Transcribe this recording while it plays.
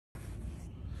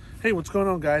Hey, what's going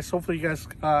on, guys? Hopefully you guys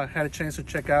had a chance to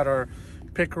check out our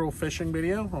pickerel fishing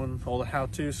video on all the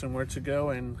how-tos and where to go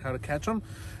and how to catch them.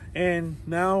 And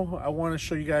now I want to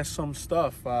show you guys some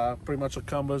stuff, pretty much the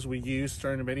combos we used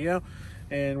during the video,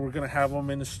 and we're going to have them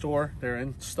in the store. They're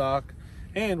in stock,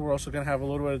 and we're also going to have a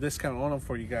little bit of discount on them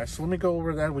for you guys. So let me go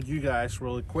over that with you guys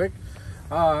really quick.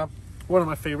 One of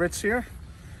my favorites here,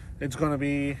 it's going to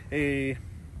be a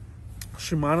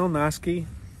Shimano Naski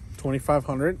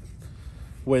 2500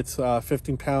 with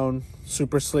 15-pound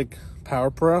Super Slick Power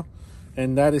Pro,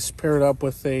 and that is paired up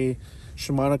with a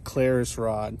Shimano Claris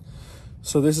rod.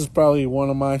 So this is probably one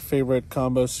of my favorite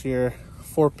combos here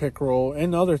for pickerel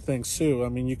and other things too. I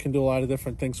mean, you can do a lot of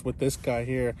different things with this guy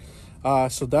here.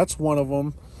 So that's one of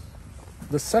them.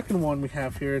 The second one we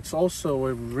have here, it's also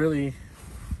a really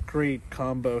great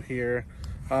combo here.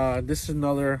 This is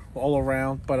another all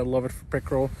around, but I love it for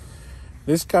pickerel.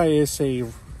 This guy is a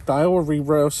Daiwa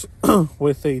Rebros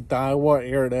with a Daiwa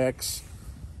AirX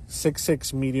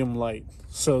 6.6 medium light.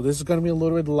 So this is going to be a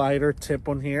little bit lighter tip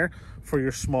on here for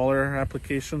your smaller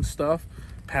application stuff.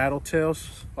 Paddle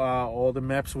tails, all the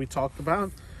maps we talked about,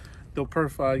 they'll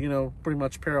pretty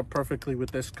much pair up perfectly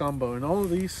with this combo. And all of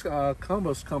these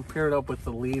combos come paired up with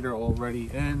the leader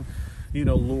already and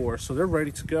lure, so they're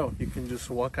ready to go. You can just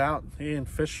walk out and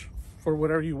fish for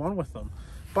whatever you want with them.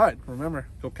 But remember,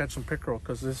 go catch some pickerel,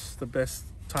 because this is the best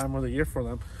time of the year for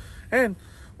them. And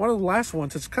one of the last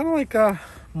ones, it's kind of like a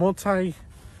multi-purpose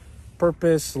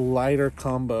lighter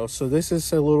combo. So this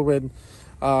is a little bit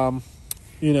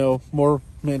more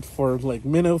meant for like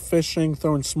minnow fishing,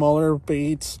 throwing smaller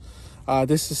baits.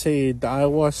 This is a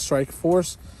Daiwa Strike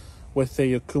Force with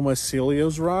a Okuma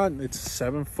Celios rod. It's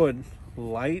 7-foot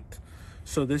light,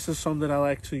 so this is something I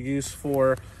like to use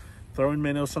for throwing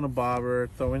minnows on a bobber,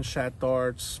 throwing shad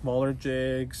darts, smaller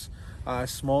jigs,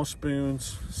 small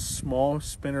spoons, small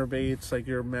spinner baits like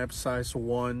your map size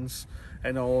ones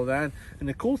and all of that. And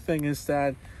the cool thing is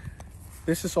that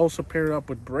this is also paired up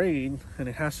with braid, and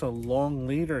it has a long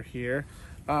leader here.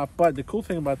 But the cool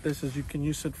thing about this is you can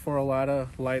use it for a lot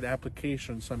of light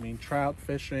applications. I mean, trout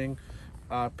fishing,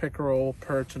 pickerel,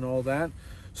 perch, and all that.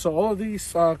 So all of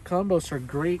these combos are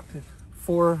great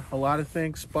for a lot of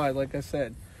things, but like I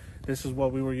said, this is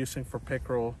what we were using for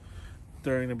pickerel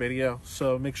during the video.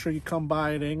 So make sure you come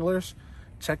by at Anglers,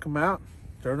 check them out.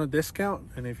 They're on a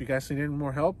discount, and if you guys need any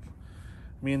more help,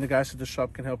 me and the guys at the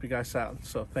shop can help you guys out.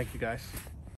 So thank you, guys.